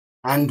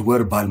አንድ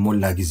ወር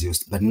ባልሞላ ጊዜ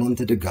ውስጥ በእናንተ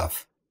ድጋፍ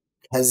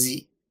ከዚህ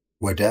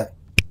ወደ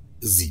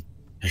እዚህ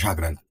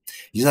ተሻግረናል።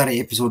 የዛሬ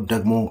ኤፒሶድ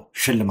ደግሞ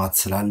ሽልማት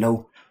ስላለው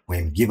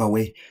ወይም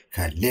ጊቫዌይ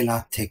ከሌላ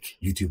ቴክ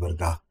ዩቲዩበር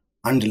ጋር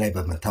አንድ ላይ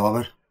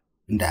በመተባበር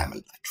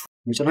እንዳያመልጣችሁ።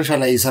 መጨረሻ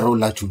ላይ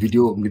የሰራውላችሁ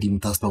ቪዲዮ እንግዲህ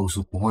የምታስታውሱ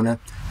ከሆነ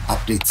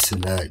አፕዴት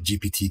ስለ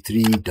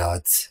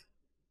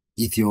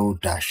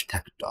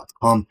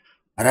gpt3.ethio-tech.com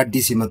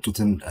አዳዲስ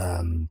የመጡትን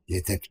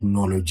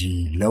የቴክኖሎጂ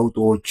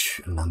ለውጦች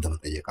እናንተ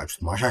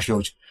በጠየቃችሁት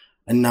ማሻሻያዎች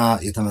እና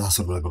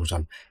የተመሳሰሉ ነገሮች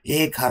አሉ። ይሄ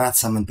ከ4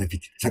 ሳምንት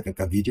በፊት የተለቀቀ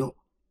ቪዲዮ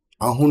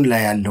አሁን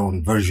ላይ ያለውን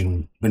ቨርዥን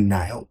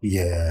ብናየው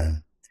የዌብሳይቱ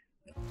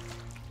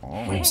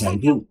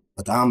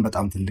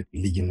በጣም ትልቅ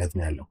ልዩነት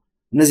ነው ያለው።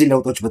 እነዚህ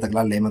ለውጦች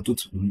በጠቅላላ የመጡት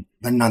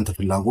በእናንተ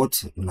ፍላጎት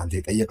እናንተ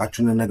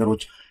የጠየቃችሁን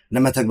ነገሮች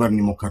ለመተግበር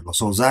እንሞክር ነው።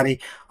 ዛሬ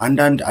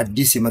አንዳንድ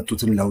አዲስ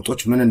የመጡትን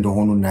ለውጦች ምን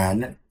እንደሆኑ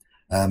እናያለን፣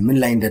 ምን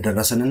ላይ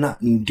እንደደረሰንና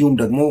እንዲሁም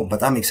ደግሞ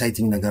በጣም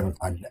ኤክሳይቲንግ ነገር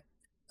አለ።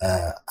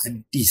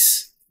 አዲስ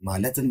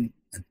ማለትም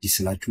አዲስ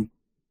ስላችሁ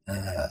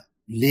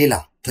ሌላ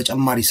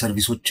ተጨማሪ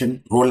ሰርቪሶችን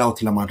ሮል አውት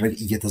ለማድረግ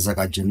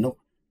እየተዘጋጀን ነው።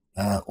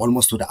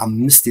 ኦልሞስት ወደ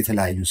 5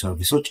 የተለያዩ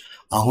ሰርቪሶች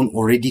አሁን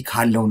ኦሬዲ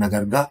ካለው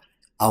ነገር ጋር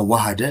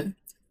አዋሃደን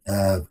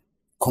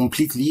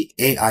ኮምፕሊትሊ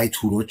ኤአይ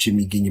ቱሎች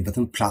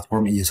የሚገኝበትን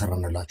ፕላትፎርም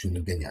እየሰራንላችሁ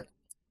እንገኛለን።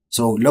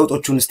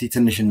 ለውጦቹን እስቲ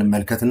ትንሽ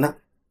እንመልከትና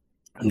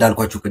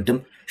እንዳልኳችሁ ቅድም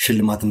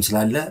ሽልማትም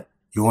ስላለ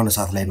የሆነ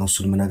ሰዓት ላይ ነው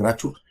እሱን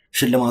የምነግራችሁ።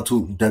 ሽልማቱ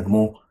ደግሞ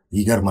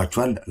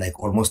ይገርማችኋል። ላይክ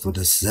ኦልሞስት ወደ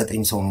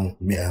 9 ሰው ነው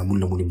ሙሉ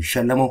ለሙሉ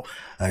የሚሸለመው።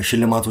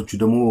 ሽልማቶቹ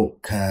ደግሞ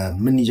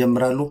ከምን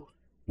ይጀምራሉ?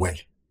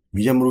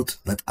 የሚጀምሩት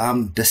በጣም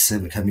ደስ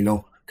ከሚለው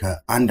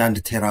ከአንዳንድ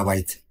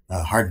ቴራባይት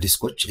ሃርድ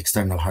ዲስኮች፣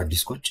 ኤክስተርናል ሃርድ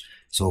ዲስኮች።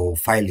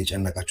 ፋይል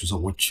የጨነቃችሁ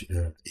ሰዎች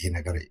ይሄ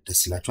ነገር ደስ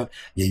ይላችኋል።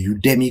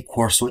 የዩዴሚ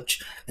ኮርሶች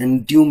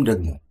እንዲሁም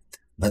ደግሞ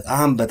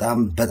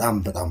በጣም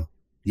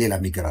ሌላ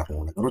የሚገራርሙ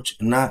ነገሮች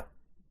እና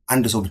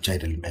አንድ ሰው ብቻ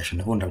አይደለም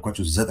ያሸነፈው፣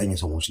 እንዳልኳችሁ 9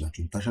 ሰዎች ናቸው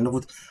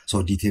የምታሸንፉት።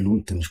 ዲቴሉን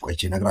ትንሽ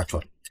ቆይቼ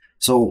እነግራችኋለሁ።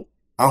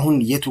 አሁን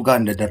የቱ ጋር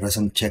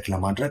እንደደረሰን ቼክ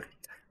ለማድረግ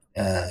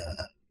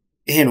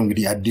ይሄ ነው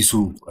እንግዲህ አዲሱ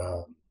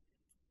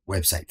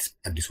ዌብሳይት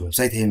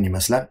ይሄን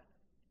ይመስላል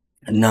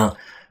እና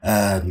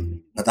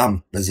በጣም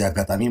በዚህ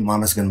አጋጣሚ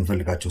ማመስገን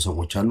የምፈልጋቸው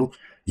ሰዎች አሉ።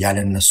 ያለ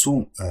እነሱ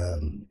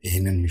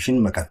ይሄንን ሚሽን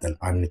መቀጠል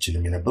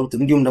አንችልም የነበሩት።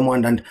 እንዲሁም ደግሞ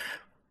አንዳንድ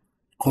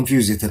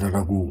ኮንፊውዝ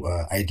የተደረጉ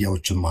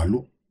አይዲያዎችም አሉ።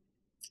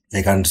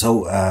 አንድ ሰው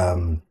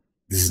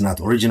this is not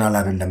original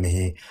አይደለም፣ ይሄ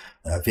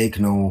ፌክ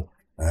ነው፣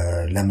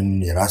 ለምን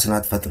የራስን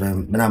አትፈጥርም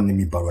ምናምን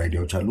የሚባሉ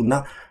አይዲያዎች አሉ እና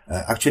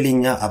አክቹዋሊ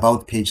እኛ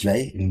about ፔጅ ላይ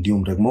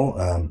እንዲሁም ደግሞ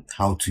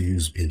how to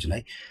use ፔጅ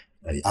ላይ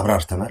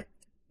አብራርተናል።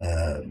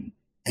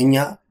 እኛ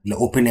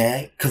ለኦፕን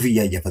ኤአይ ክፍያ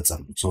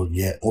እየፈጸምን ነው።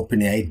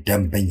 የኦፕን ኤአይ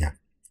ደንበኛ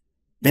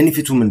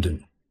ቤኔፊቱ ምንድን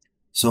ነው?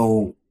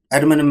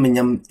 ቀድመንም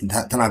እኛም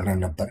ተናግረን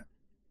ነበር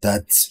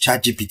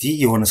ቻትጂፒቲ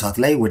የሆነ ሰዓት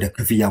ላይ ወደ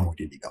ክፍያ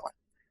ሞዴል ይገባል።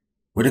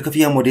 ወደ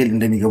ክፍያ ሞዴል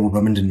እንደሚገቡ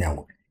በምንድን ነው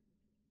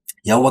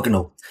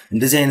ያወቅነው?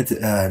 እንደዚህ አይነት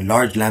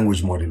ላርጅ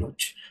ላንጉዌጅ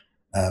ሞዴሎች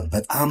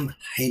በጣም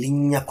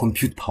ኃይለኛ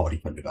ኮምፒውት ፓወር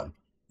ይፈልጋሉ።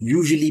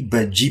 ዩዥሊ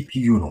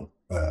በጂፒዩ ነው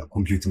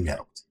ኮምፒውት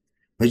የሚያደርጉት።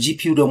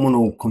 በጂፒዩ ደግሞ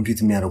ነው ኮምፒውት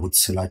የሚያደርጉት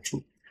ስላችሁ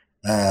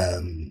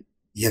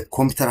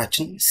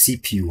የኮምፒውተራችን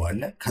ሲፒዩ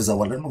አለ፣ ከዛ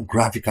በኋላ ደግሞ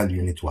ግራፊካል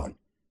ዩኒቱ አለ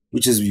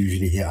which is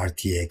usually here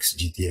RTX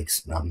GTX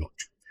ምናምኖች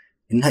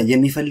እና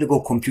የሚፈልገው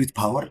ኮምፒውት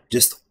ፓወር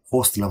ጀስት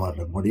ሆስት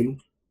ለማድረግ ሞዴሉ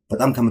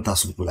በጣም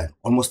ከምታስቡት ላይ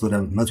ኦልሞስት ወደ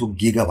 100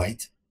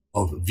 ጊጋባይት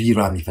ኦፍ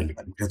ቪራም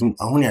ይፈልጋል። ምክንያቱም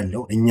አሁን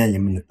ያለው እኛ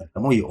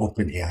የምንጠቀመው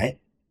የኦፕን ኤአይ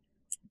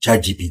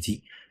ቻትጂፒቲ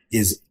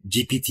is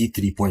GPT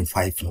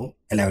 3.5 ነው።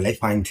 እላዩ ላይ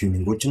ፋይን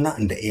ቲዩኒንጎች እና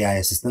እንደ ኤአይ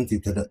አሲስታንት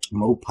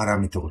የተጨመሩ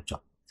ፓራሜተሮች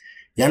አሉ።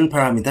 ያን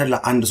ፓራሜተር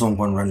ለአንድ ሰው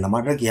እንኳን ረን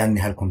ለማድረግ ያን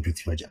ያህል ኮምፒውት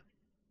ይፈጃል።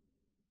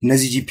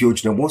 እነዚህ ጂፒዎች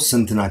ደግሞ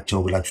ስንት ናቸው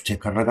ብላችሁ ቼክ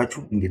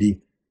ካደረጋችሁ እንግዲህ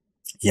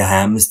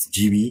የ25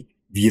 ጂቢ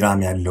ቪራም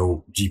ያለው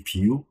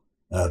ጂፒዩ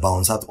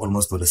በአሁን ሰዓት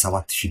ኦልሞስት ወደ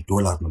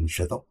 $7000 ነው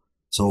የሚሸጠው።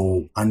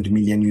 1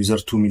 ሚሊዮን ዩዘር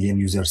 2 ሚሊዮን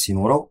ዩዘር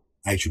ሲኖረው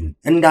አይችሉም።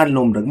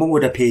 እንዳልነውም ደግሞ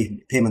ወደ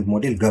ፔመንት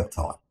ሞዴል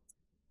ገብተዋል።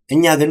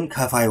 እኛ ግን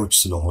ከፋዮች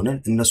ስለሆነ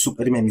እነሱ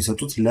ቅድሚያ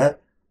የሚሰጡት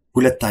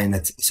ለሁለት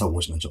አይነት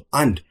ሰዎች ናቸው።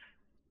 አንድ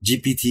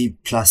ጂፒቲ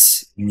ፕላስ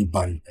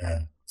የሚባል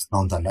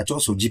አካውንት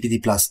አላቸው። ጂፒቲ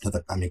ፕላስ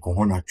ተጠቃሚ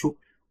ከሆናችሁ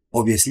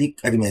ኦብቪየስሊ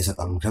ቅድሚያ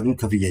ይሰጣሉ፣ ምክንያቱም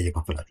ክፍያ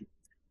እየከፈላችሁ።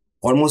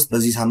 ኦልሞስት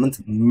በዚህ ሳምንት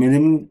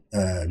ምንም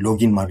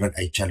ሎጊን ማድረግ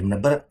አይቻልም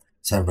ነበረ።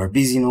 ሰርቨር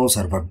ቢዚ ነው፣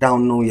 ሰርቨር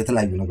ዳውን ነው፣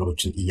 የተለያዩ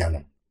ነገሮችን እያለ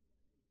ነው።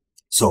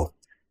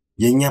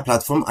 የእኛ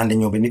ፕላትፎርም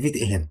አንደኛው ቤኔፊት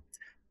ይሄ ነው።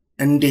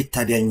 እንዴት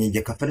ታዲያ እኛ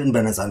እየከፈልን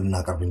በነፃ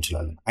ልናቀርብ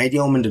እንችላለን?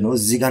 አይዲያው ምንድነው?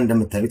 እዚህ ጋር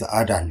እንደምታዩት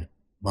አድ አለ፣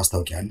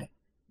 ማስታወቂያ አለ።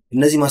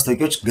 እነዚህ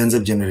ማስታወቂያዎች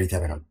ገንዘብ ጀነሬት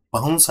ያደርጋሉ።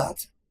 በአሁኑ ሰዓት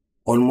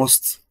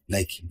ኦልሞስት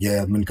ላይክ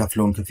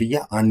የምንከፍለውን ክፍያ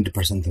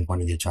 1%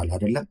 እንኳን እየቻለ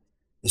አይደለም።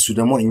 እሱ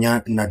ደግሞ እኛ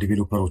እና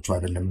ዴቨሎፐሮቹ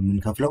አይደለም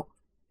የምንከፍለው።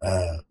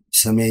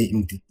 ስሜ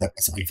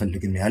እንዲጠቀስ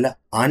አልፈልግም ያለ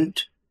አንድ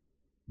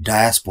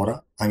ዳያስፖራ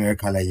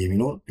አሜሪካ ላይ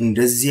የሚኖር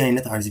እንደዚህ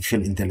አይነት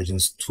አርቲፊሻል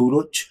ኢንቴሊጀንስ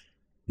ቱሎች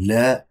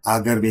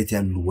ለአገር ቤት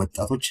ያሉ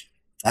ወጣቶች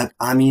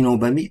ጠቃሚ ነው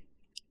በሚል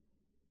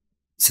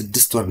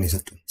 6 ወር ነው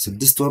የሰጠን።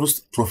 6 ወር ውስጥ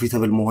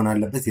ፕሮፊታብል መሆን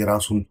አለበት፣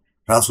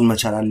 ራሱን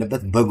መቻል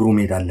አለበት፣ በእግሩ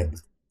መሄድ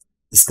አለበት።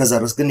 እስከዛ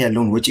ድረስ ግን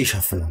ያለውን ወጪ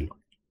ይሸፍናል።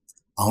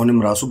 አሁንም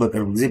ራሱ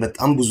በቅርብ ጊዜ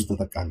በጣም ብዙ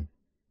ተጠቃሚ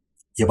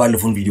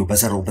የባለፈውን ቪዲዮ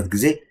በሰራውበት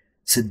ጊዜ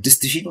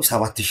 6000 ነው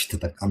 7000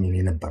 ተጠቃሚ ነው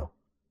የነበረው።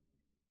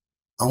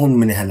 አሁን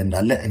ምን ያህል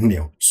እንዳለ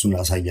እንየው። እሱን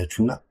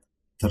ላሳያችሁና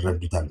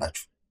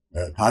ትረዱታላችሁ።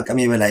 ከአቅሜ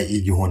በላይ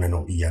እየሆነ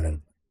ነው እያለ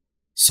ነው።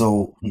 ሰው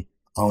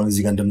አሁን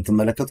እዚህ ጋር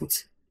እንደምትመለከቱት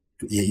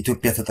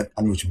የኢትዮጵያ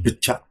ተጠቃሚዎች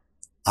ብቻ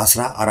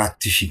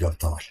 14000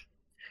 ገብተዋል።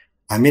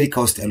 አሜሪካ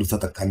ውስጥ ያሉ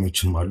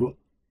ተጠቃሚዎችም አሉ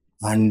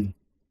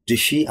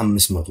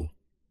 1500፣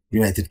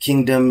 ዩናይትድ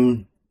ኪንግደም፣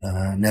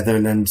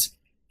 ኔዘርላንድስ፣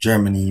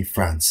 ጀርመኒ፣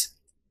 ፍራንስ፣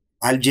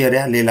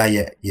 አልጄሪያ፣ ሌላ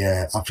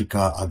የአፍሪካ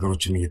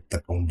ሀገሮችም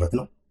እየተጠቀሙበት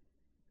ነው።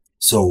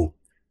 ሰው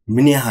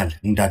ምን ያህል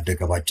እንዳደገ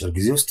ባጭር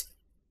ጊዜ ውስጥ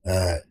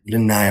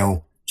ልናየው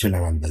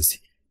ችለናል። በዚህ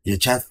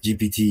የቻት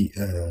ጂፒቲ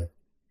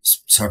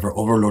ሰርቨር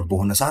ኦቨርሎድ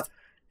በሆነ ሰዓት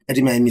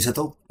ቅድሚያ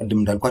የሚሰጠው ቅድም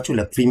እንዳልኳቸው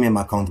ለፕሪሚየም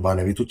አካውንት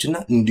ባለቤቶችና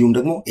እንዲሁም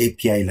ደግሞ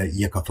ኤፒአይ ላይ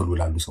እየከፈሉ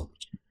ላሉ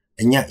ሰዎች፣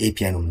 እኛ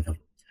ኤፒአይ ነው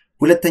የምንከፍለው።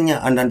 ሁለተኛ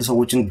አንዳንድ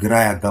ሰዎችን ግራ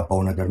ያጋባው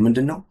ነገር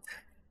ምንድነው?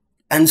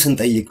 ቀን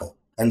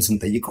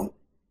ስንጠይቀው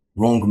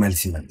ሮንግ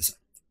መልስ ይመልሳል።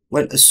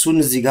 ወል እሱን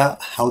እዚህ ጋር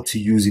how to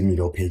use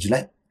የሚለው ፔጅ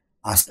ላይ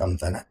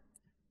አስቀምጠናል።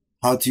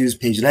 how to use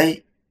ፔጅ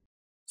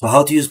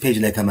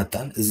ላይ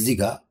ከመጣን እዚህ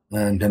ጋር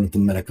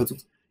እንደምትመለከቱት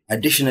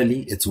additionally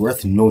it's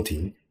worth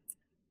noting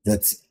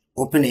that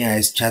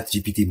OpenAI's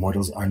ChatGPT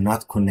models are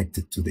not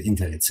connected to the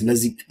internet.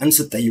 ስለዚህ ቀን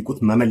ስትጠይቁት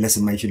መመለስ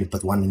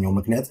የማይችልበት ዋነኛው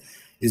ምክንያት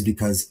is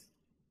because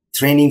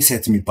ትሬኒንግ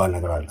ሴት የሚባል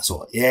ነገር አለ። ሶ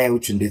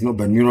ኤአይዎች እንዴት ነው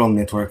በኒውራል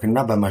ኔትወርክ እና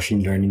በማሽን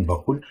ለርኒንግ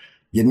በኩል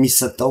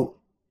የሚሰጠው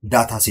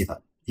ዳታ ሴት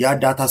አለ። ያ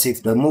ዳታ ሴት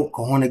ደግሞ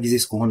ከሆነ ጊዜ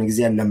እስከሆነ ጊዜ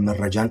ያለ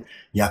መረጃን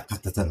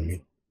ያካተተ ነው።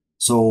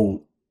 ሶ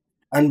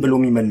ቀን ብሎ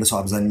የሚመልሰው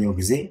አብዛኛው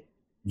ጊዜ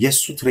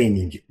የሱ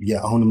ትሬኒንግ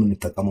አሁን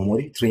የምንጠቀመው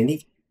ሞዴል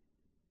ትሬኒንግ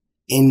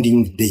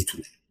ኤንዲንግ ዴቱ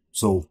ላይ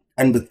ሶ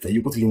ቀን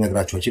ብትጠይቁት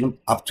ሊነግራችሁ አይችልም።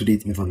 አፕ ቱ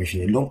ዴት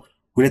ኢንፎርሜሽን የለውም።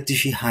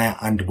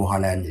 2021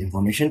 በኋላ ያለ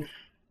ኢንፎርሜሽን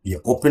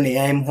የኦፕን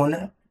ኤአይም ሆነ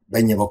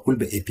በእኛ በኩል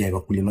በኤፒአይ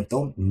በኩል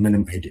የመጣው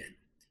ምንም አይዲያ።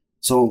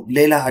 ሶ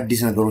ሌላ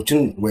አዲስ ነገሮችን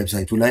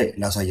ዌብሳይቱ ላይ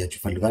ላሳያችሁ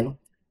ፈልጋለሁ።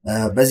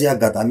 በዚህ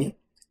አጋጣሚ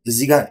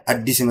እዚህ ጋር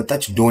አዲስ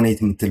የመጣች ዶኔት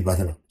የምትል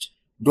በተን አለች።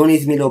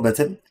 ዶኔት የሚለው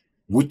በተን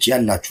ውጭ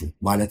ያላችሁ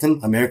ማለትም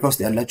አሜሪካ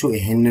ውስጥ ያላችሁ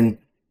ይሄንን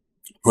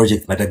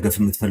ፕሮጀክት መደገፍ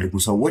የምትፈልጉ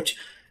ሰዎች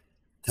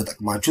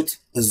ተጠቅማችሁት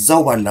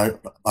እዛው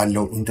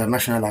ባለው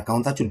ኢንተርናሽናል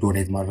አካውንታችሁ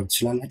ዶኔት ማድረግ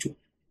ትችላላችሁ።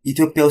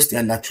 ኢትዮጵያ ውስጥ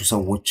ያላችሁ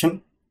ሰዎችም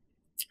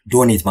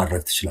ዶኔት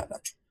ማድረግ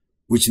ትችላላችሁ።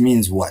 which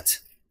means what?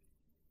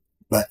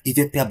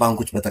 በኢትዮጵያ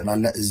ባንኮች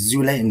በጠቅላላ እዚሁ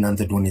ላይ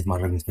እናንተ ዶኔት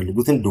ማድረግ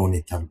የምትፈልጉትን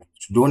ዶኔት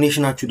ታደርጋላችሁ።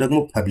 ዶኔሽናችሁ ደግሞ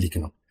ፐብሊክ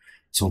ነው።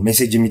 ሶ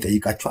ሜሴጅ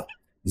የሚጠይቃችኋል።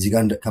 እዚህ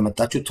ጋር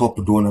ከመጣችሁ ቶፕ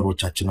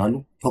ዶነሮቻችን አሉ።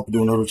 ቶፕ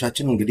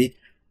ዶነሮቻችን እንግዲህ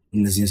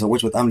እነዚህን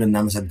ሰዎች በጣም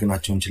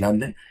ልናመሰግናቸው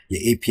እንችላለን።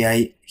 የኤፒአይ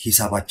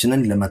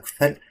ሂሳባችንን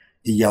ለመክፈል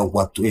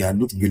እያዋጡ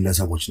ያሉት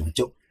ግለሰቦች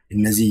ናቸው።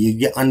 እነዚህ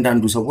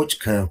የአንዳንዱ ሰዎች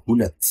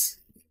ከሁለት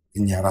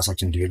እኛ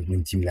ራሳችን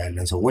ዲቨሎፕመንት ቲም ላይ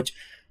ያለን ሰዎች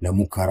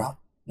ለሙከራ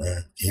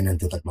ይሄንን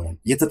ተጠቅመናል።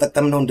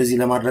 የተጠቀምነው እንደዚህ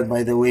ለማድረግ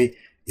ባይ ዘ ዌይ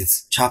ኢትስ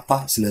ቻፓ።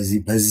 ስለዚህ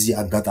በዚህ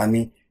አጋጣሚ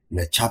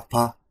ለቻፓ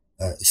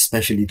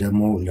ስፔሻሊ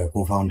ደግሞ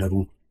ለኮፋውንደሩ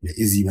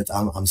ለኢዚ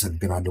በጣም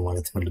አመሰግናለሁ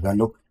ማለት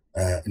ፈልጋለሁ።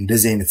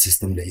 እንደዚህ አይነት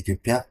ሲስተም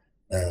ለኢትዮጵያ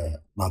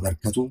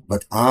ማበርከቱ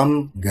በጣም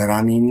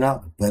ገራሚና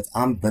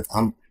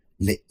በጣም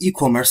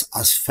ለኢኮመርስ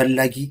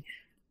አስፈላጊ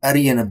ቀሪ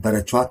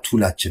የነበረችዋ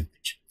ቱላችን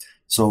ነች።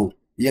 ሶ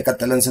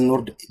የቀጠለን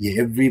ስንወርድ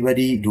የኤቭሪባዲ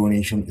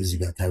ዶኔሽን እዚህ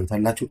ጋር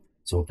ታዩታላችሁ።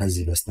 ሶ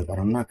ከዚህ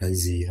በስተቀርና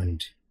ከዚህ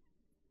አንድ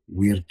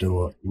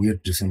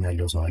ዊርድ ስም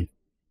ያለው ሰው አለ።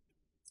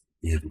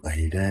 የቱ ጋር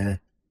ሄደ?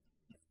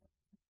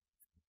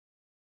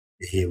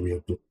 ይሄ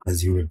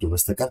ከዚህ ዊርድ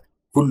በስተቀር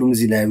ሁሉም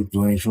እዚህ ላይ ያሉት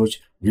ዶኔሽኖች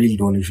ሪል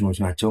ዶኔሽኖች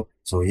ናቸው።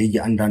 ሶ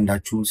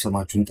የእያንዳንዳችሁ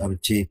ስማችሁን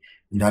ጠርቼ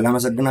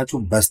እንዳላመሰግናችሁ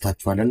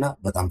በስታችኋልና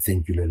በጣም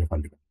ቴንኪዩ ልል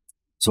እፈልጋለሁ።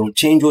 ሶ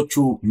ቼንጆቹ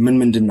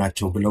ምንድን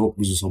ናቸው ብለው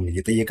ብዙ ሰው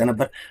እየጠየቀ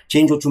ነበር።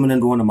 ቼንጆቹ ምን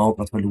እንደሆነ ማወቅ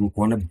የምትፈልጉ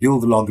ከሆነ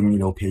ቢልድ ሎግ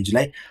የሚለው ፔጅ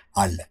ላይ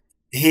አለ።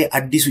 ይሄ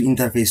አዲሱ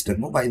ኢንተርፌስ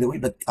ደግሞ ባይ ዘ ዌይ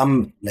በጣም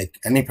ላይክ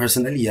እኔ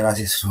ፐርሰናሊ የራሴ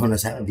ስለሆነ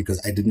ሳይሆን ቢካዝ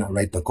አይ ዲድ ናት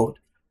ራይት ዘ ኮድ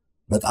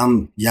በጣም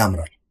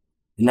ያምራል።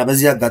 እና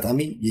በዚህ አጋጣሚ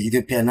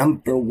የኢትዮጵያ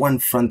ነምበር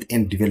 1 ፍሮንት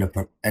ኤንድ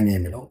ዲቨሎፐር እኔ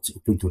የምለው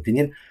ኦፕን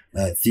ኦፒኒየን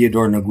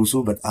ቴዎዶር ንጉሱ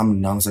በጣም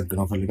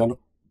እናመሰግነው ፈልጋለሁ።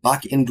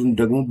 ባክ ኤንዱን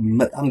ደግሞ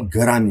በጣም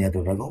ገራሚ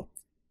ያደረገው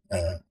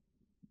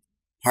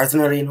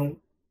ፓርትነሬ ነው፣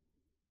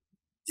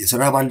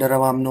 የሥራ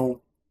ባልደረባም ነው፣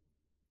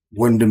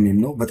 ወንድሜም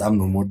ነው። በጣም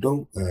ነው የምወደው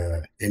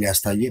ኤልያስ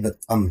ታዬ።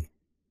 በጣም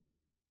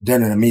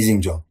ደን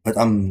አሜዚንግ ጆብ።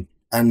 በጣም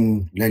ቀን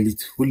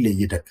ሌሊት ሁሌ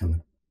እየደከመ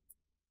ነው።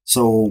 ሶ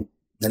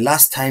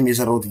ላስት ታይም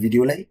የሰራሁት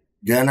ቪዲዮ ላይ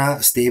ገና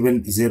ስቴብል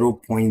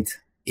 0.8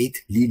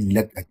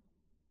 ሊለቀቅ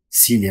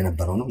ሲል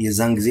የነበረው ነው።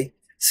 የዛን ጊዜ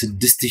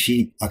 6000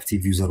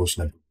 አክቲቭ ዩዘሮች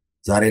ነበሩ።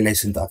 ዛሬ ላይ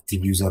ስንት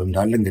አክቲቭ ዩዘር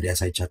እንዳለ እንግዲህ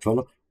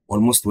ያሳይቻችኋለሁ።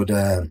 ኦልሞስት ወደ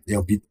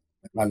ያው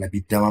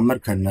ቢደማመር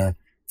ከነ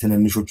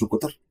ትንንሾቹ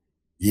ቁጥር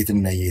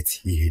የትና የት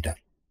ይሄዳል።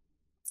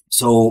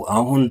 ሶ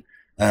አሁን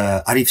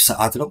አሪፍ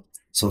ሰዓት ነው።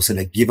 ሶ ስለ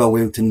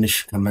ጊቫዌው ትንሽ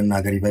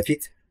ከመናገሪ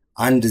በፊት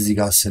አንድ እዚህ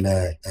ጋር ስለ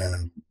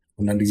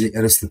አንዳንድ ጊዜ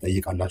ርዕስ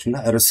ትጠይቃላችሁና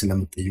ርዕስ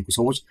ስለምትጠይቁ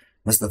ሰዎች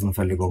መስጠት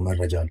የምፈልገው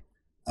መረጃ አለ።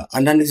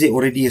 አንዳንድ ጊዜ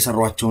ኦልሬዲ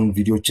የሰሯቸውን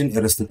ቪዲዮችን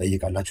ርዕስ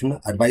ትጠይቃላችሁና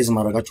አድቫይዝ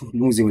ማድረጋችሁ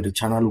ሁሉ ጊዜ ወደ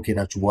ቻናሉ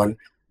ከሄዳችሁ በኋላ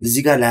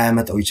እዚህ ጋር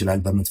ላያመጣው ይችላል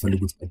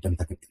በመትፈልጉት ቀደም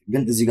ተከተል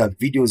ግን እዚህ ጋር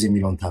ቪዲዮስ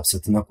የሚለውን ታብ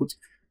ስትነኩት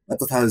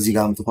ቀጥታ እዚህ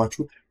ጋር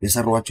አምጥቷችሁ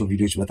የሰራዋቸው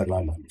ቪዲዮዎች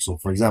በጠቅላላ አሉ ሶ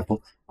ፎር ኤግዛምፕል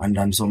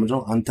አንዳንድ ሰው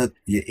ምንድነው አንተ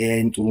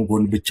የኤአይን ጥሩ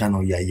ጎን ብቻ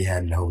ነው ያየህ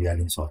ያለው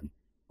ያለን ሰው አለ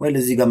ወይ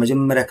እዚህ ጋር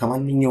መጀመሪያ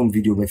ከማንኛውም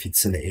ቪዲዮ በፊት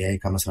ስለ ኤአይ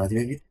ከመስራት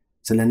በፊት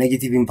ስለ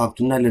ኔጌቲቭ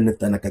ኢምፓክቱና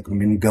ለነጠነቀቅ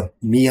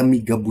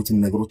የሚገቡትን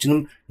ነገሮችንም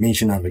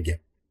ሜንሽን አድርጌ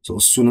ሶ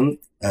እሱንም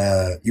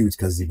ይውት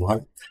ከዚህ በኋላ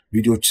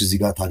ቪዲዮዎች እዚህ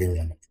ጋር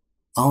ታገኛላችሁ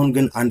አሁን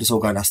ግን አንድ ሰው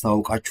ጋር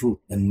አስተዋውቃችሁ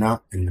እና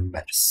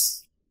እንመለስ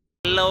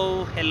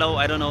Hello,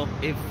 I don't know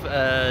if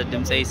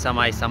ድምጼ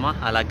ይሰማ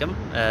አላቅም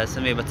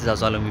ስሜ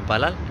በትዛዙ አለም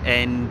ይባላል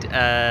and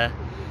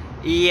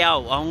ያው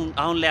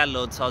አሁን ላይ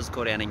ያለሁት ሳውዝ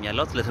ኮሪያ ነኝ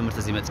ያለሁት ለትምህርት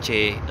እዚህ መጥቼ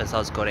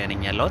ሳውዝ ኮሪያ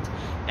ነኝ ያለሁት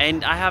and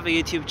I have a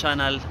YouTube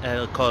channel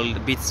called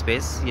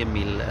Beatspace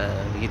የሚል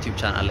YouTube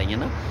channel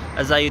አለኝና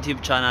እዛ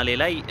YouTube channel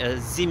ላይ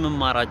እዚህ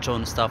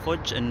መማራቸውን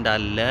ስታፎች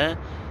እንዳለ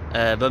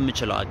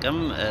በሚችለው አቅም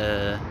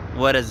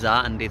ወረዛ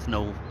እንዴት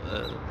ነው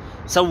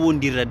ሰው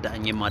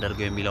እንዲረዳኝ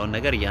የማደርገው የሚለውን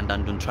ነገር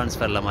እያንዳንዱን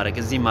ትራንስፈር ለማድረግ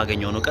እዚህ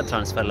ማገኘው ነው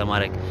ትራንስፈር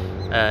ለማድረግ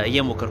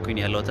እየሞከርኩኝ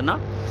ያለሁትና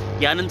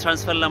ያንን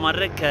ትራንስፈር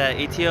ለማድረግ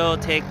ከኢትዮ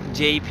ቴክ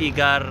JayP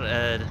ጋር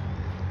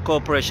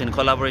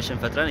ኮላቦሬሽን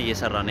ፈጥረን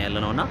እየሰራን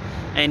ያለነውና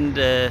and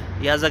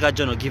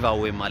ያዘጋጀነው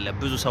ጊቫዌይ ማለት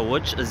ብዙ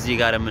ሰዎች እዚህ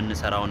ጋር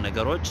የምንሰራውን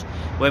ነገሮች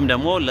ወይም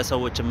ደግሞ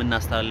ለሰዎች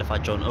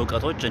የምናስተላልፋቸውን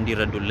ዕውቀቶች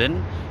እንዲረዱልን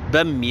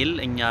በሚል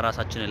እኛ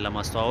ራሳችንን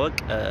ለማስተዋወቅ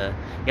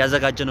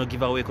ያዘጋጀነው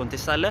ጊቫዌይ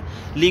ኮንቴስት አለ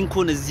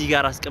ሊንኩን እዚህ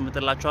ጋር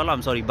አስቀምጥላችኋለሁ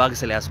I'm sorry ባግ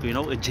ስለያስኩኝ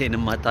ነው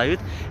እጄንም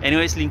ማታዩት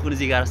anyways ሊንኩን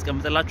እዚህ ጋር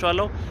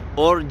አስቀምጥላችኋለሁ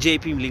or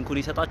JayP ሊንኩን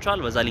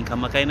ይሰጣችኋል በዛ ሊንክ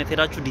አማካይነት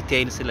ሄዳችሁ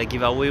ዲቴይል ስለ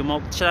ጊቫዌይ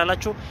ማወቅ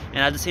ትችላላችሁ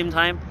and at the same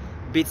time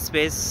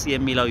Beatspace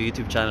የሚለው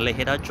YouTube channel ላይ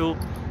ሄዳችሁ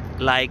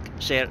ላይክ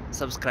ሼር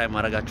ሰብስክራይብ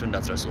ማድረጋችሁ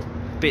እንዳትረሱ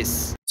ፒስ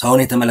አሁን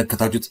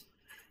የተመለከታችሁት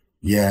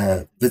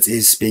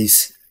የBeatspace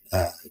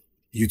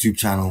YouTube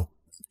channel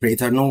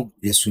creator ነው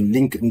የሱን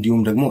ሊንክ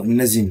እንዲሁም ደግሞ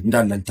እነዚህን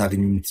እንዳለ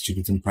ልታገኙ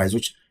የምትችሉትን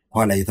ፕራይዞች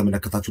ኋላ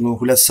እየተመለከታችሁ ነው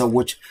ሁለት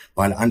ሰዎች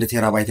ባለ 1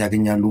 ቴራባይት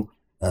ያገኛሉ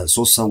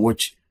ሶስት ሰዎች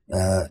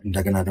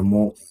እንደገና ደግሞ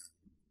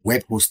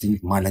ዌብ ሆስቲንግ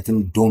ማለትም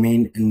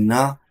ዶሜን እና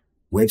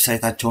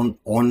ዌብሳይታቸውን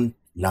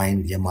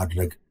ኦንላይን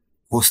የማድረግ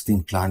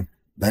ሆስቲንግ ፕላን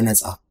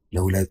በነፃ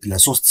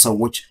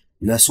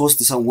ለሶስት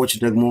ሰዎች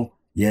ደግሞ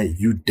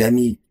የዩደሚ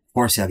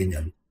ኮርስ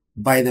ያገኛሉ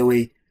by the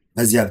way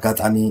በዚህ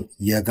አጋጣሚ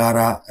የጋራ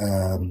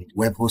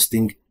ዌብ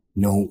ሆስቲንግ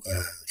ነው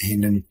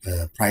ይሄንን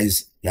ፕራይዝ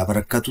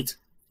ያበረከቱት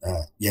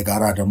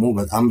የጋራ ደግሞ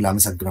በጣም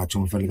ላመሰግናቸው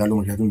እንፈልጋለሁ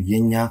ምክንያቱም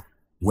የኛ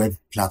ዌብ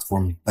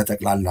ፕላትፎርም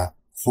በጠቅላላ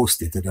ሆስት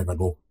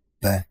የተደረገው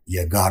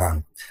በየጋራ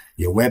ነው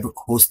የዌብ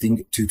ሆስቲንግ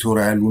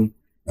ቱቶሪያሉን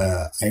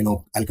አይኖ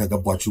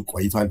አልከገባችሁ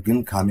ቆይቷል ግን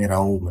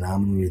ካሜራው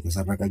ምናምን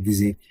የተሰረቀ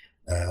ጊዜ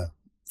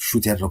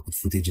ሹት ያደረኩት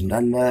ፉቴጅ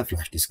እንዳለ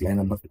ፍላሽ ዲስክ ላይ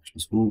ነበር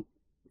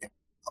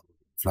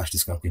ፍላሽ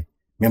ዲስክ አኩኝ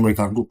ሜሞሪ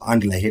ካርዱ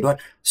አንድ ላይ ሄዷል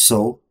ሶ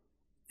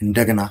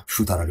እንደገና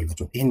ሹት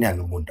አደረጋችሁ ይሄን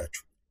ያለው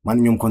ወዳችሁ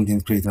ማንኛውም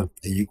ኮንቴንት ክሪኤተር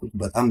ጠይቁት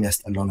በጣም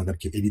ያስጠላው ነገር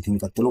ከኤዲቲንግ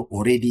ቀጥሎ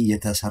ኦሬዲ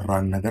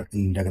የተሰራን ነገር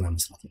እንደገና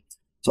መስራት ነው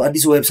ሶ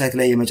አዲስ ዌብሳይት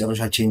ላይ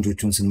የመጨረሻ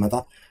ቼንጆቹን ስንመጣ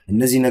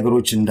እነዚህ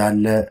ነገሮች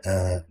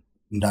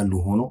እንዳሉ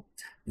ሆኖ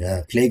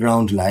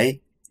ፕሌይግራውንድ ላይ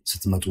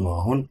ስትመጡ ነው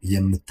አሁን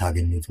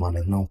የምታገኙት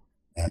ማለት ነው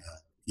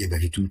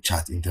የበፊቱ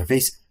ቻት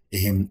ኢንተርፌስ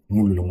ይሄም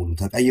ሙሉ ለሙሉ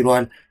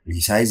ተቀይሯል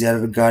ሪሳይዝ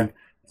ያደርጋል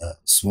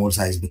ስሞል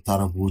ሳይዝ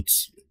ብታረጉት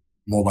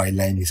ሞባይል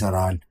ላይ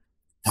ይሰራል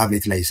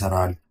ታብሌት ላይ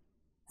ይሰራል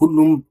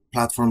ሁሉም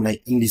ፕላትፎርም ላይ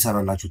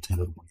እንዲሰራላችሁ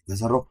ተደርጓል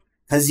ተሰራው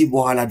ከዚህ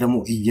በኋላ ደግሞ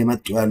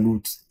እየመጡ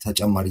ያሉት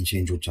ተጨማሪ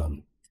ቼንጆች አሉ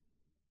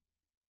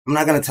I'm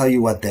not going to tell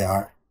you what they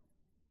are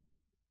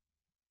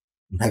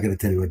I'm not going to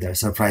tell you what they are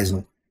surprise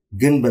ነው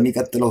ግን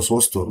በሚቀጥለው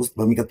 3 ወር ውስጥ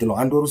በሚቀጥለው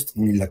 1 ወር ውስጥ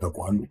የሚለቀቁ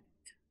አሉ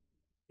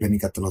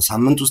በሚቀጥለው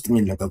ሳምንት ውስጥ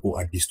የሚለቀቁ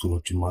አዲስ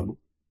ቱሎችም አሉ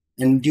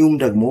እንዲሁም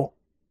ደግሞ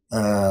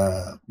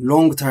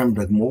ሎንግ ተርም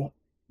ደግሞ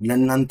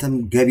ለእናንተም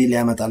ገቢ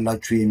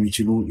ሊያመጣላችሁ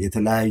የሚችሉ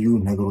የተለያዩ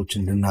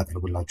ነገሮችን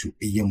ልናቀርብላችሁ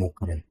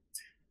እየሞከረን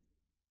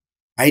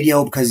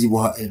አይዲያው ከዚህ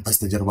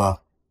በስተጀርባ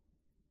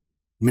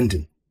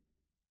ምንድን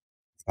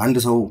አንድ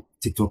ሰው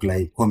ቲክቶክ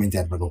ላይ ኮሜንት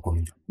ያደረገው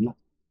ኮሜንት እና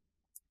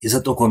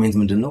የሰጠው ኮሜንት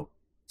ምንድነው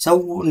ሰው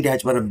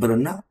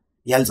እንዲያጭበረብርና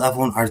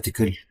ያልጻፈውን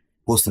አርቲክል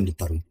ፖስት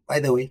እንድታደርጉ by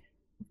the way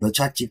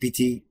በChatGPT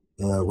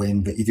ወይም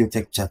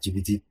በኢትዮቴክ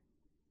ChatGPT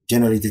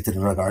ጀነሬት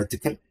የተደረገ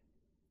አርቲክል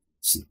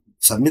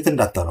ሰብሚት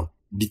እንዳታረጉ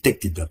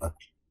ዲቴክት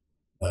ይደረጋል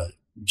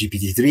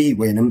GPT-3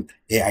 ወይንም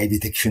AI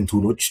ዲቴክሽን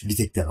ቱሎች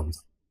ዲቴክት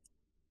ያደርጉታል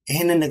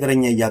ይሄንን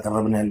ነገርኛ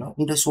እያቀረብን ያለው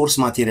እንደ ሶርስ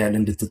ማቴሪያል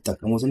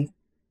እንድትጠቀሙትና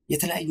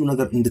የተለያዩ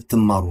ነገር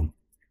እንድትማሩ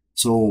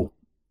ሶ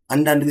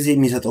አንዳንድ ጊዜ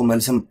የሚሰጠው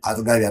መልስም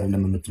አጥጋቢ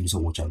አይደለም የምትሉ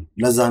ሰዎች አሉ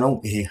ለዛ ነው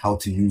ይሄ how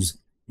to use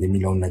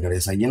የሚለውን ነገር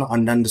ያሳየነው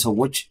አንዳንድ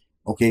ሰዎች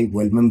ኦኬ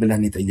ወል ምን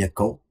ብለን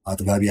ይጠየቀው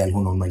አጥጋቢ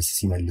ያልሆነው መልስ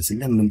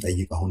ሲመልስልን ምን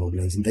ጠይቀው ነው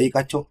ብለን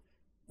ስንጠይቃቸው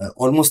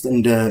ኦልሞስት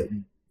እንደ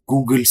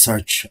ጉግል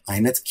ሰርች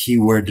አይነት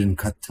ኪወርድን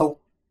ከተው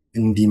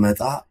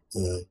እንዲመጣ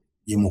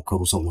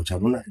የሞከሩ ሰዎች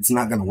አሉና it's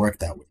not going to work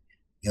that way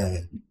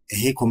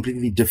ይሄ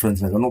completely different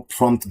ነገር ነው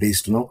prompt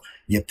based ነው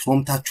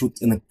የፕሮምፕታችሁ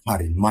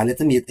ጥንካሬ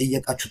ማለትም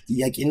የጠየቃችሁት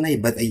ጥያቄና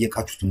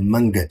በጠየቃችሁት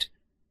መንገድ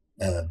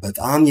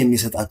በጣም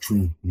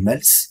የሚሰጣችሁን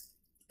መልስ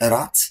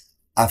ጥራት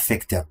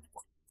አፌክት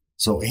ያደርጋል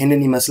ሶ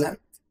ይሄንን ይመስላል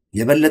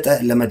የበለጠ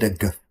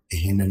ለመደገፍ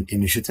ይሄንን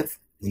ኢኒሺየቲቭ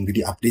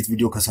እንግዲህ አፕዴት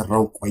ቪዲዮ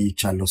ከሰራው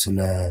ቆይቻለሁ ስለ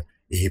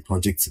ይሄ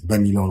ፕሮጀክት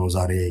በሚለው ነው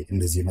ዛሬ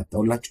እንደዚህ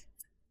መጣውላችሁ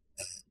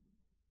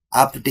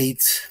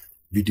አፕዴት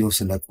ቪዲዮ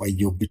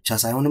ስለቆየው ብቻ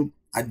ሳይሆንም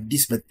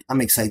አዲስ በጣም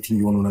ኤክሳይቲንግ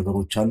የሆኑ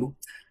ነገሮች አሉ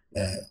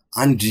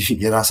አንድ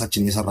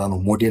የራሳችን የሰራነው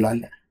ሞዴል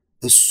አለ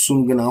እሱን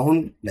ግን አሁን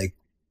ላይክ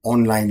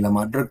ኦንላይን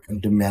ለማድረግ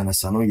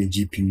እንደሚያነሳ ነው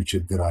የጂፒዩ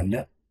ችግር አለ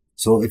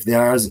so if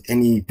there is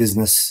any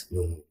business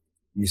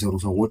የሚሰሩ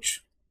ሰዎች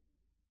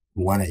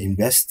who want to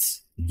invest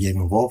get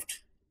involved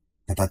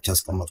ከታች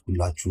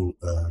አስቀምጥኩላችሁ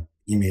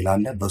ኢሜል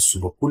አለ በሱ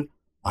በኩል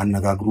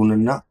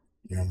አነጋግሩንና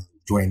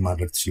ጆይን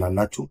ማድረግ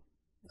ትችላላችሁ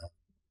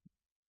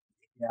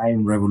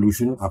የአይም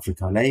ሬቮሉሽን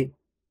አፍሪካ ላይ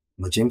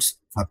መቼምስ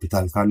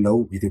ካፒታል ካለው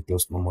ኢትዮጵያ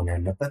ውስጥ መሆን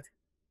ያለበት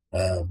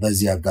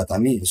በዚህ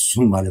አጋጣሚ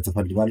እሱን ማለት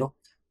እፈልጋለሁ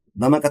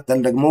በመቀጠል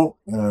ደግሞ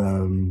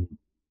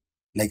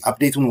ላይክ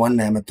አፕዴቱን ዋና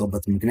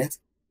ያመጣውበት ምክንያት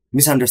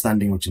ሚስ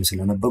አንደርስታንዲንጎችን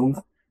ስለነበሩና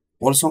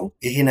ኦልሶ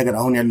ይሄ ነገር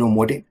አሁን ያለው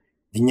ሞዴል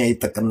እኛ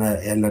እየተጠቀምነ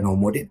ያለነው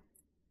ሞዴል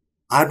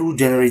አዱ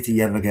ጀነሬት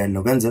እያደረገ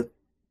ያለው ገንዘብ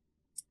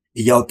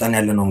እያወጣን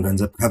ያለነውን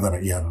ገንዘብ ከቨር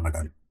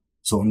ያደርጋል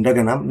ሶ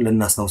እንደገናም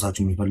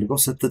ለናስታውሳችሁ የሚፈልገው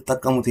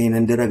ስትጠቀሙት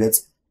ይሄን ድረገጽ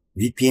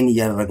VPN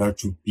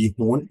እያደረጋችሁ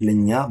ቢሆን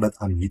ለኛ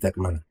በጣም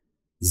ይጠቅመናል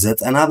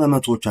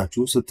 90%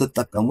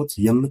 ስትጠቀሙት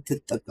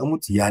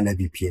የምትጠቀሙት ያለ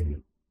VPN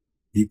ነው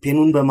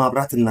VPN-ን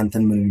በማብራት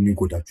እናንተን ምንም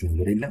የሚጎዳችሁ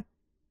ነገር የለም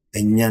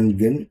እኛን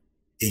ግን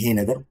ይሄ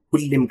ነገር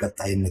ሁሌም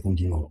ቀጣይነት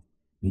እንዲኖር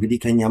እንግዲህ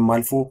ከኛም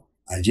አልፎ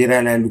አልጄሪያ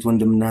ላይ ያሉት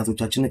ወንድምና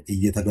እህቶቻችን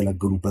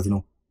እየተገለገሉበት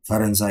ነው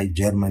ፈረንሳይ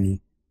ጀርመኒ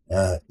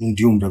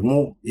እንዲሁም ደግሞ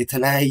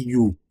የተለያዩ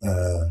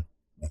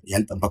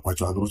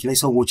ያልጠበቋቸው ሀገሮች ላይ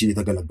ሰዎች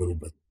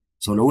እየተገለገሉበት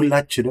ሰው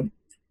ለሁላችንም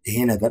ይሄ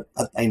ነገር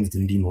ቀጣይነት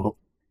እንዲኖረው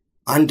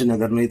አንድ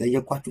ነገር ነው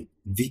የጠየቅኳችሁ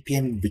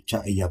VPN ብቻ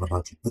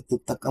እያበራችሁ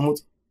ብትጠቀሙት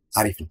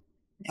አሪፍ ነው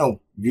ያው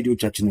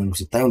ቪዲዮቻችንን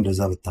ስታዩ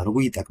እንደዛ ብታደርጉ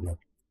ይጠቅማል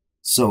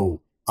ሰው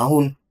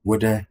አሁን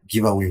ወደ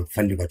ጊቫዌይ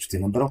ፈልጋችሁት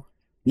የነበረው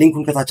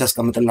ሊንኩን ከታች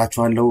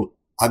አስቀምጥላችኋለሁ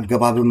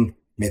አገባብም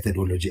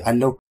ሜቶዶሎጂ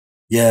አለው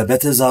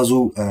የበተዛዙ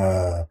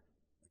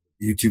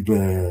ዩቲዩብ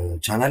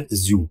ቻናል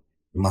እዚሁ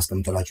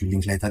ማስቀምጥላችሁ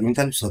ሊንክ ላይ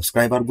ታገኙታላችሁ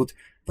ሰብስክራይብ አድርጉት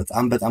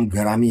በጣም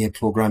ገራሚ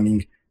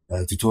የፕሮግራሚንግ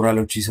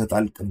ቱቶሪያሎች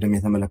ይሰጣል ቅድም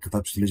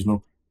የተመለከታችሁት ልጅ ነው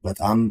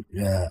በጣም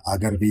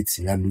አገር ቤት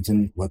ያሉትን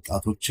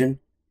ወጣቶችን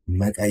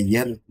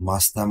መቀየር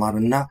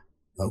ማስተማርና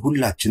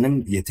ሁላችንም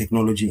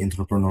የቴክኖሎጂ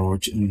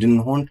ኢንተርፕረነሮች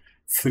እንድንሆን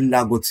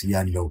ፍላጎት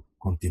ያለው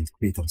ኮንቴንት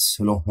ክሬተር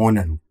ስለሆነ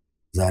ነው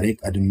ዛሬ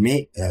ቀድሜ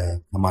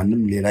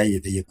ከማንም ሌላ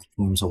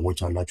የጠየቃችሁም ሰዎች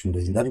አላችሁ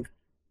እንደዚህ እንዳደርግ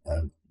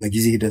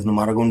በጊዜ ሂደት ነው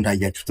ማድረገው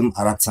እንዳያችሁትም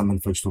 4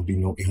 ሳምንት ፈጅቶብኝ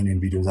ነው ይሄንን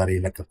ቪዲዮ ዛሬ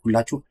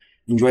የለቀኩላችሁ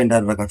ኢንጆይ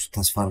እንዳደረጋችሁ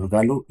ተስፋ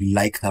አደርጋለሁ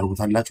ላይክ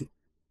ታርጉታላችሁ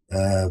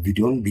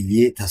ቪዲዮን ብዬ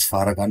ተስፋ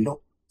አደርጋለሁ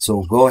so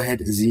go ahead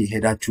እዚህ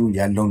ሄዳችሁ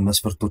ያለውን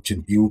መስፈርቶችን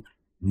እዩ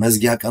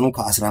መዝጊያ ቀኑ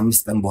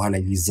ከ15 ቀን በኋላ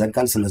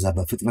ይዘጋል ስለዛ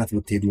በፍጥነት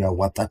ብትሄዱ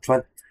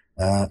ያዋጣችኋል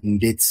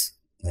እንዴት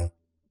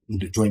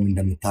ጆይን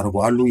እንደምታደርጉ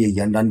አሉ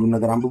የእያንዳንዱ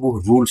ነገር አንብቡ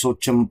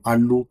ሩልሶችም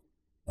አሉ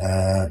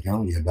ያው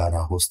የጋራ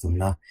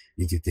ሆስትና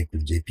የኢትዮቴክ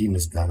JayP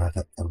ምስጋና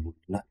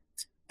ተቀርቡና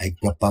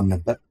አይገባም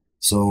ነበር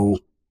so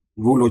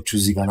ሩሎቹ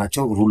እዚህ ጋር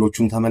ናቸው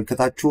ሩሎቹን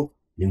ተመልክታችሁ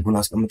ሊንኩን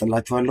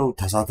አስቀምጥላችኋለሁ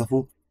ተሳተፉ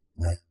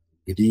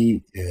እንግዲህ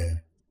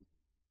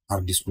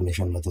አርዲስ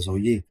ኮኔክሽን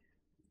ለተሰውዬ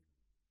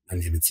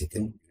አንዴ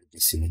ብትሰጠኝ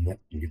ደስ ይለኛል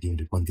እንግዲህ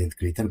እንደ ኮንቴንት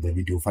ክሬተር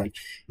በቪዲዮ ፋይል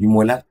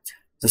ይሞላል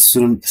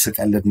እሱንም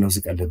ስቀልድ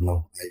ነው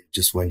I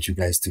just want you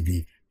guys to be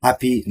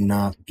happy እና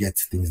get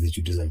things that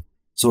you deserve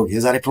so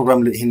የዛሬ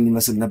ፕሮግራም ይሄን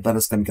ይመስል ነበር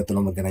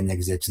እስከሚቀጥለው መገናኛ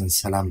ጊዜያችን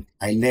ሰላም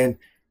አይለን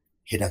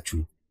ሄዳችሁ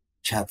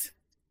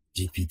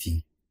ChatGPT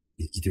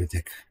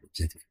የኢትዮቴክ